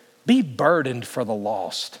Lord, be burdened for the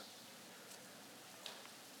lost.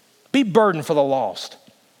 Be burdened for the lost.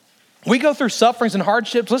 We go through sufferings and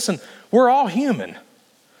hardships. Listen, we're all human.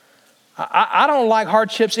 I don't like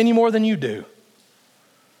hardships any more than you do.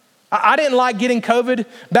 I didn't like getting COVID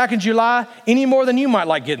back in July any more than you might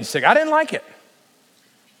like getting sick. I didn't like it.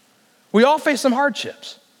 We all face some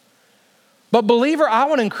hardships. But believer, I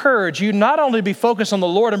want to encourage you not only to be focused on the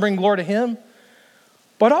Lord and bring glory to him,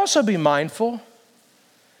 but also be mindful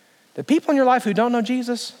that people in your life who don't know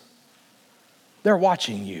Jesus, they're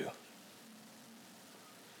watching you.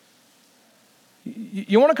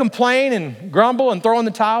 You want to complain and grumble and throw in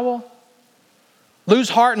the towel? Lose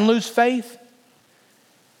heart and lose faith?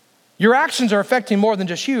 Your actions are affecting more than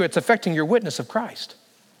just you. It's affecting your witness of Christ.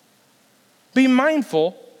 Be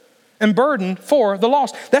mindful and burdened for the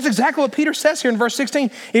lost. That's exactly what Peter says here in verse 16.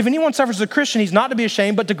 If anyone suffers as a Christian, he's not to be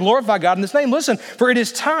ashamed, but to glorify God in his name. Listen, for it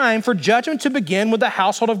is time for judgment to begin with the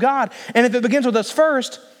household of God. And if it begins with us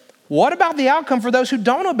first, what about the outcome for those who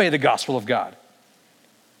don't obey the gospel of God?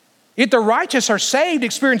 If the righteous are saved,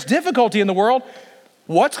 experience difficulty in the world,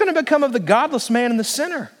 what's going to become of the godless man and the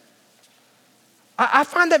sinner? I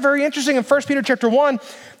find that very interesting. In 1 Peter chapter 1,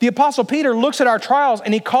 the Apostle Peter looks at our trials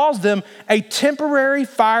and he calls them a temporary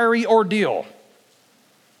fiery ordeal.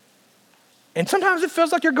 And sometimes it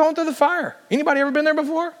feels like you're going through the fire. Anybody ever been there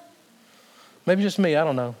before? Maybe just me, I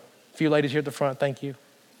don't know. A few ladies here at the front, thank you.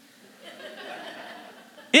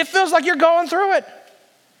 It feels like you're going through it.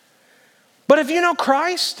 But if you know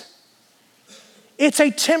Christ, it's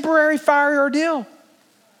a temporary fiery ordeal.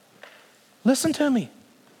 Listen to me.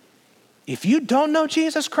 If you don't know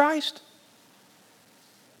Jesus Christ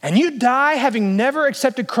and you die having never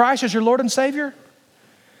accepted Christ as your Lord and Savior,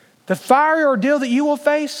 the fiery ordeal that you will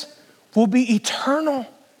face will be eternal.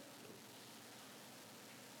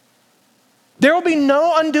 There will be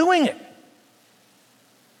no undoing it.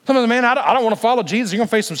 Some of the man, I don't want to follow Jesus. You're going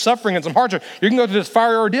to face some suffering and some hardship. You can go through this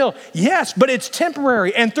fiery ordeal. Yes, but it's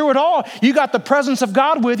temporary. And through it all, you got the presence of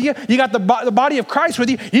God with you. You got the body of Christ with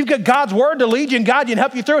you. You've got God's word to lead you and guide you and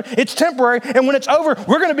help you through it. It's temporary. And when it's over,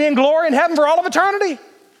 we're going to be in glory in heaven for all of eternity.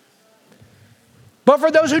 But for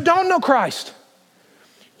those who don't know Christ,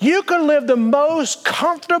 you can live the most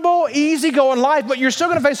comfortable, easygoing life, but you're still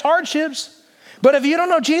going to face hardships. But if you don't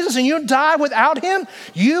know Jesus and you die without him,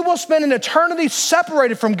 you will spend an eternity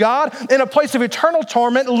separated from God in a place of eternal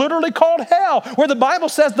torment, literally called hell, where the Bible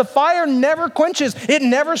says the fire never quenches, it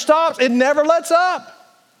never stops, it never lets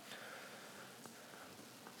up.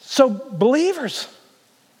 So believers,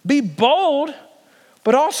 be bold,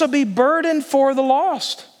 but also be burdened for the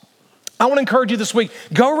lost. I want to encourage you this week,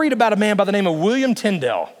 go read about a man by the name of William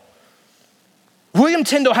Tyndale. William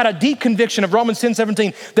Tyndale had a deep conviction of Romans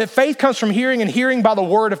 10:17 that faith comes from hearing and hearing by the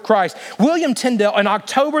word of Christ. William Tyndale, on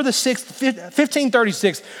October the 6th,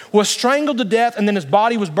 1536, was strangled to death and then his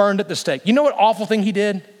body was burned at the stake. You know what awful thing he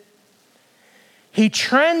did? He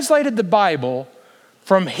translated the Bible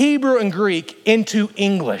from Hebrew and Greek into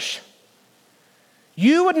English.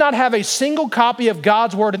 You would not have a single copy of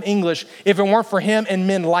God's word in English if it weren't for him and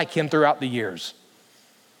men like him throughout the years.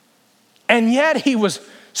 And yet he was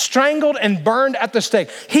strangled and burned at the stake.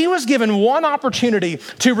 He was given one opportunity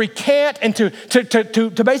to recant and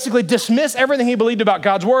to basically dismiss everything he believed about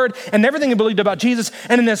God's word and everything he believed about Jesus.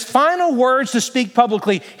 And in his final words to speak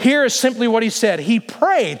publicly, here is simply what he said. He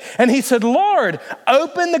prayed and he said, Lord,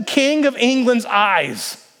 open the King of England's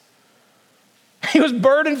eyes. He was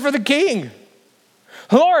burdened for the king.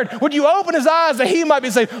 Lord, would you open his eyes that he might be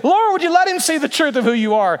saved? Lord, would you let him see the truth of who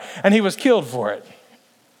you are? And he was killed for it.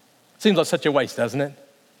 Seems like such a waste, doesn't it?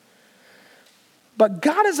 But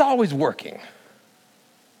God is always working.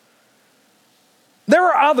 There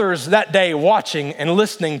were others that day watching and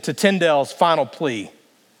listening to Tyndale's final plea.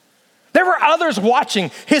 There were others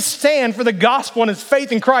watching his stand for the gospel and his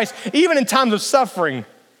faith in Christ, even in times of suffering.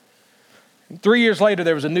 3 years later,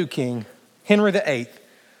 there was a new king, Henry VIII,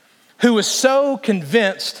 who was so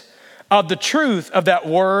convinced of the truth of that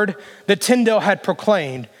word that Tyndale had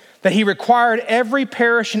proclaimed that he required every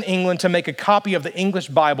parish in England to make a copy of the English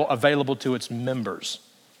Bible available to its members.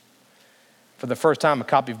 For the first time, a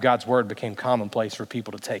copy of God's word became commonplace for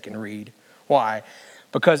people to take and read. Why?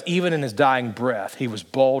 Because even in his dying breath, he was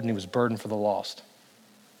bold and he was burdened for the lost.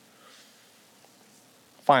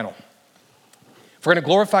 Final. If we're going to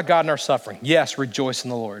glorify God in our suffering, yes, rejoice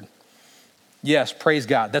in the Lord. Yes, praise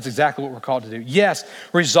God. That's exactly what we're called to do. Yes,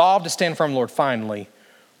 resolve to stand firm, Lord. Finally,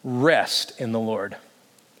 rest in the Lord.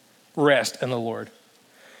 Rest in the Lord.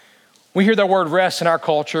 We hear that word rest in our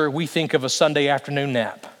culture, we think of a Sunday afternoon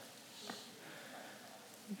nap.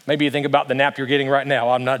 Maybe you think about the nap you're getting right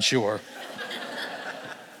now, I'm not sure.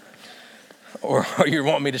 or you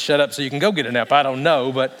want me to shut up so you can go get a nap, I don't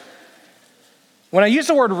know. But when I use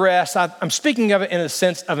the word rest, I'm speaking of it in a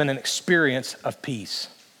sense of an experience of peace.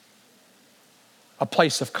 A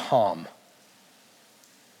place of calm.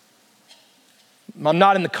 I'm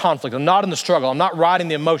not in the conflict. I'm not in the struggle. I'm not riding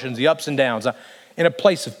the emotions, the ups and downs. I'm in a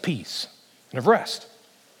place of peace and of rest.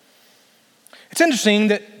 It's interesting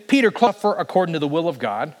that Peter, according to the will of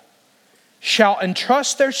God, shall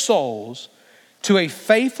entrust their souls to a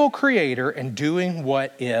faithful Creator in doing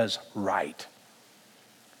what is right.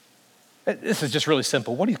 This is just really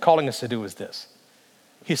simple. What he's calling us to do is this.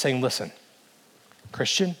 He's saying, listen,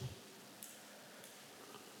 Christian,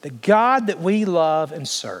 the God that we love and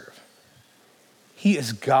serve, he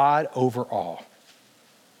is God over all.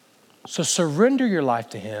 So surrender your life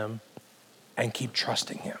to him and keep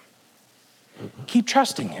trusting him. Keep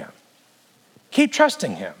trusting him. Keep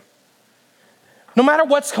trusting him. No matter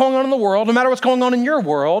what's going on in the world, no matter what's going on in your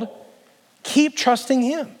world, keep trusting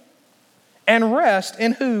him and rest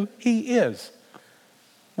in who he is.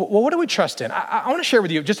 Well, what do we trust in? I want to share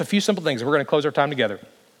with you just a few simple things, and we're going to close our time together.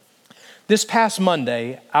 This past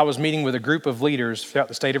Monday, I was meeting with a group of leaders throughout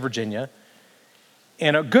the state of Virginia,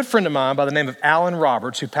 and a good friend of mine by the name of Alan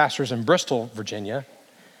Roberts, who pastors in Bristol, Virginia.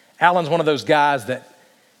 Alan's one of those guys that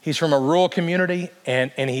he's from a rural community,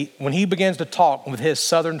 and when he begins to talk with his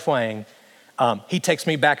southern twang, he takes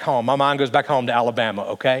me back home. My mind goes back home to Alabama,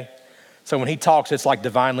 okay? So when he talks, it's like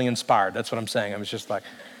divinely inspired. That's what I'm saying. It's just like,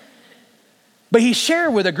 but he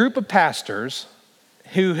shared with a group of pastors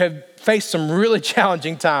who have faced some really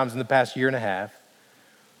challenging times in the past year and a half,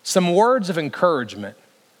 some words of encouragement.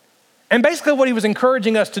 And basically what he was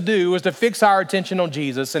encouraging us to do was to fix our attention on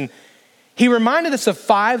Jesus. And he reminded us of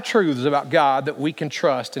 5 truths about God that we can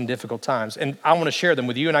trust in difficult times. And I want to share them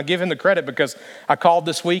with you. And I give him the credit because I called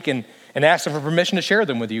this week and asked him for permission to share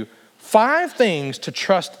them with you. 5 things to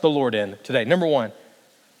trust the Lord in today. Number 1,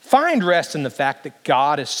 find rest in the fact that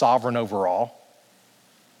God is sovereign over all.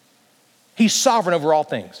 He's sovereign over all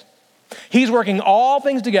things. He's working all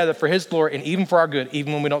things together for his glory and even for our good,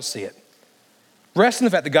 even when we don't see it. Rest in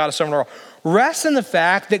the fact that God is sovereign over all. Rest in the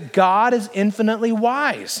fact that God is infinitely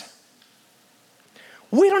wise.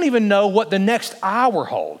 We don't even know what the next hour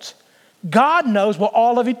holds. God knows what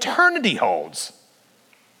all of eternity holds.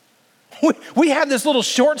 We have this little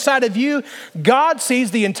short-sighted view. God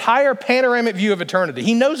sees the entire panoramic view of eternity.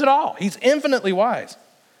 He knows it all. He's infinitely wise.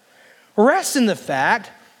 Rest in the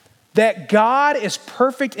fact that God is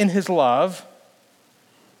perfect in his love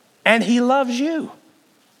and he loves you.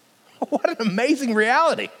 What an amazing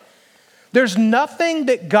reality. There's nothing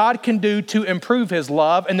that God can do to improve his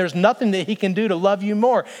love, and there's nothing that he can do to love you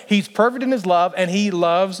more. He's perfect in his love and he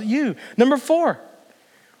loves you. Number 4,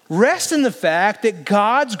 rest in the fact that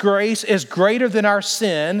God's grace is greater than our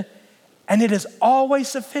sin and it is always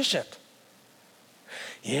sufficient.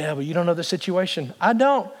 Yeah, but you don't know the situation. I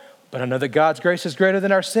don't. But I know that God's grace is greater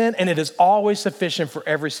than our sin and it is always sufficient for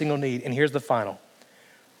every single need. And here's the final.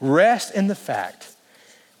 Rest in the fact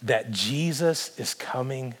that Jesus is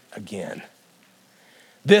coming again.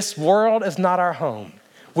 This world is not our home.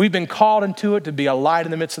 We've been called into it to be a light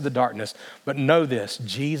in the midst of the darkness. But know this,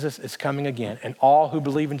 Jesus is coming again. And all who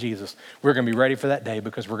believe in Jesus, we're going to be ready for that day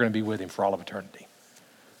because we're going to be with him for all of eternity.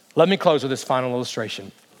 Let me close with this final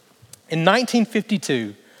illustration. In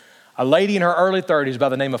 1952, a lady in her early 30s by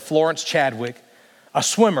the name of Florence Chadwick, a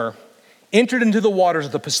swimmer, entered into the waters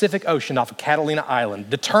of the Pacific Ocean off of Catalina Island,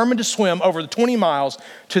 determined to swim over the 20 miles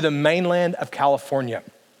to the mainland of California.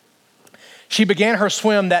 She began her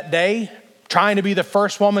swim that day, trying to be the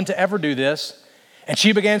first woman to ever do this, and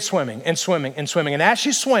she began swimming and swimming and swimming. And as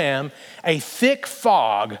she swam, a thick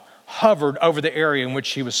fog hovered over the area in which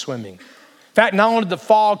she was swimming. In fact, not only did the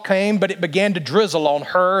fog came, but it began to drizzle on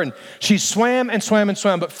her, and she swam and swam and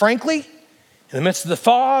swam. But frankly, in the midst of the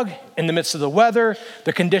fog, in the midst of the weather,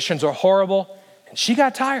 the conditions are horrible, and she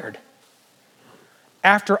got tired.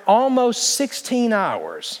 After almost 16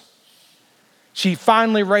 hours, she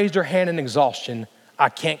finally raised her hand in exhaustion. I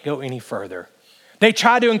can't go any further. They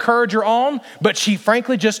tried to encourage her on, but she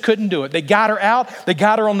frankly just couldn't do it. They got her out, they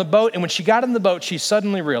got her on the boat, and when she got in the boat, she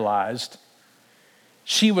suddenly realized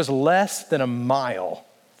she was less than a mile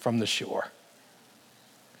from the shore.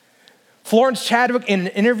 Florence Chadwick, in an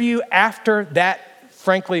interview after that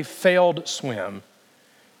frankly failed swim,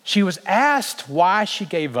 she was asked why she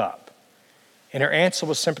gave up, and her answer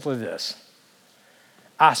was simply this: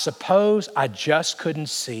 I suppose I just couldn't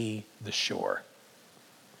see the shore.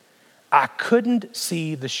 I couldn't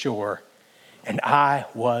see the shore, and I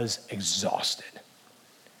was exhausted.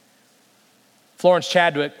 Florence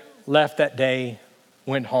Chadwick left that day,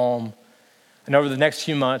 went home, and over the next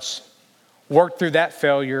few months, worked through that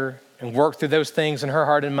failure and worked through those things in her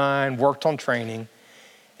heart and mind, worked on training,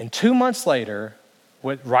 and 2 months later,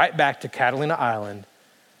 went right back to Catalina Island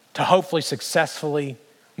to hopefully successfully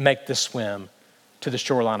make the swim to the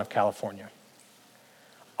shoreline of California.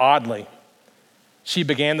 Oddly, she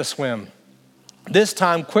began the swim. This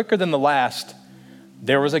time, quicker than the last,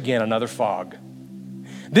 there was again another fog.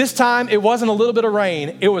 This time, it wasn't a little bit of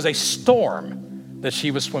rain, it was a storm that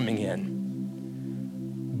she was swimming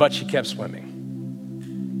in. But she kept swimming.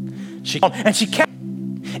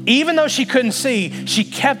 Even though she couldn't see, she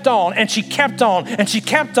kept on, and she kept on, and she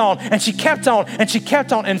kept on, and she kept on, and she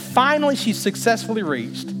kept on, and finally she successfully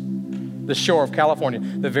reached the shore of California,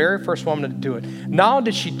 the very first woman to do it. Not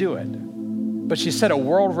only did she do it, but she set a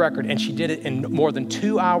world record, and she did it in more than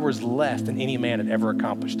 2 hours less than any man had ever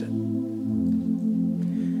accomplished it.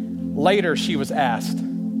 Later, she was asked,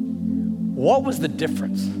 what was the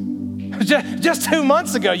difference? Just 2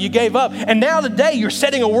 months ago, you gave up, and now today you're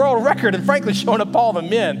setting a world record and frankly showing up all the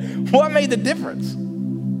men. What made the difference?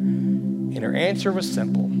 And her answer was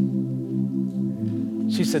simple.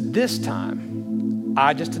 She said, this time,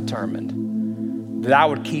 I just determined that I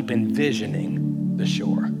would keep envisioning the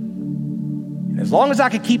shore. And as long as I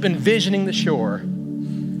could keep envisioning the shore,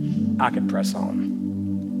 I could press on.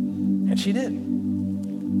 And she did.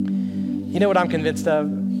 You know what I'm convinced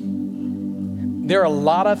of? There are a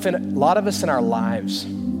lot of us in our lives,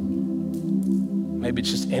 maybe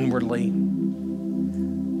it's just inwardly,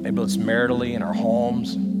 maybe it's maritally in our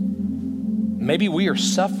homes. Maybe we are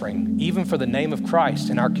suffering even for the name of Christ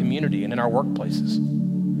in our community and in our workplaces.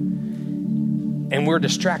 And we're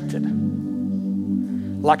distracted.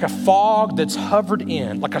 Like a fog that's hovered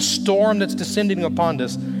in, like a storm that's descending upon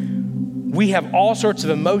us. We have all sorts of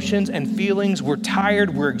emotions and feelings. We're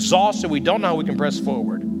tired, we're exhausted, we don't know how we can press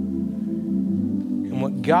forward. And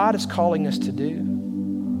what God is calling us to do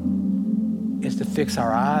is to fix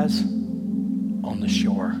our eyes on the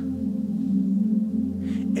shore.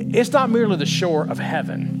 It's not merely the shore of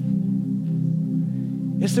heaven.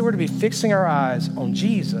 It's that we're to be fixing our eyes on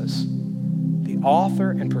Jesus, the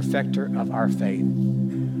author and perfecter of our faith,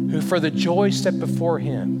 who for the joy set before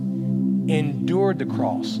him endured the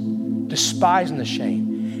cross, despising the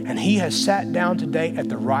shame, and he has sat down today at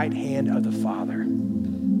the right hand of the Father.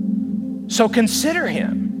 So consider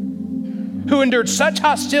him who endured such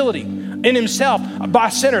hostility in himself by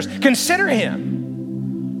sinners. Consider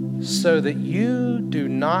him so that you do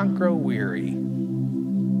not grow weary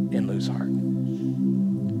and lose heart.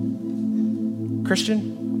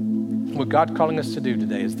 Christian, what God's calling us to do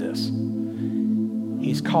today is this.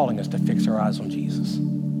 He's calling us to fix our eyes on Jesus.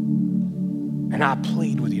 And I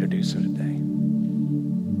plead with you to do so today.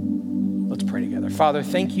 Let's pray together. Father,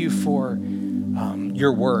 thank you for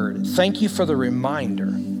your word. Thank you for the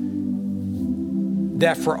reminder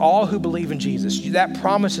that for all who believe in Jesus, that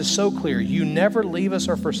promise is so clear. You never leave us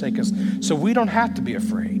or forsake us, so we don't have to be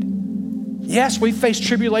afraid. Yes, we face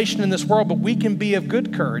tribulation in this world, but we can be of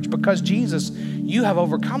good courage because Jesus, you have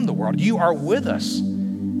overcome the world. You are with us.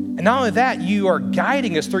 And not only that, you are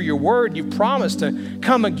guiding us through your word. You promised to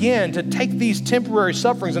come again, to take these temporary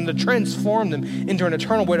sufferings and to transform them into an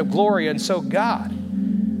eternal weight of glory. And so, God,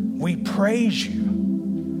 we praise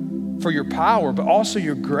you for your power, but also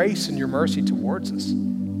your grace and your mercy towards us.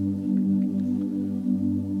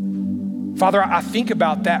 Father, I think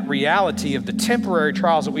about that reality of the temporary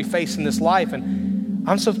trials that we face in this life, and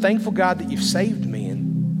I'm so thankful, God, that you've saved me.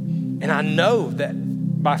 And I know that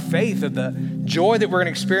by faith of the joy that we're going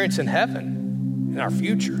to experience in heaven, in our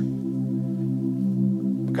future.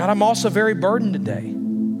 But God, I'm also very burdened today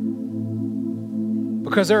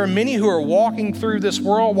because there are many who are walking through this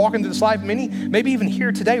world, walking through this life, many maybe even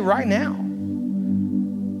here today, right now.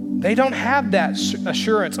 They don't have that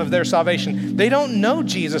assurance of their salvation. They don't know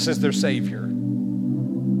Jesus as their Savior.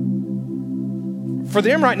 For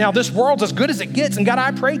them right now, this world's as good as it gets. And God,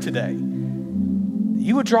 I pray today,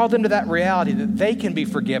 you would draw them to that reality that they can be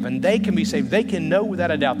forgiven, they can be saved, they can know without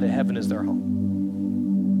a doubt that heaven is their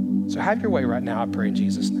home. So have your way right now, I pray in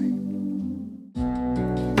Jesus' name.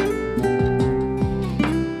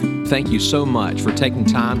 Thank you so much for taking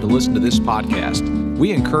time to listen to this podcast.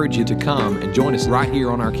 We encourage you to come and join us right here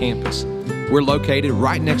on our campus. We're located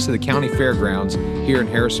right next to the county fairgrounds here in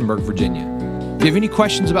Harrisonburg, Virginia. If you have any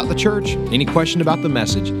questions about the church, any question about the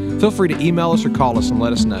message, feel free to email us or call us and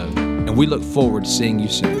let us know. And we look forward to seeing you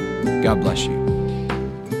soon. God bless you.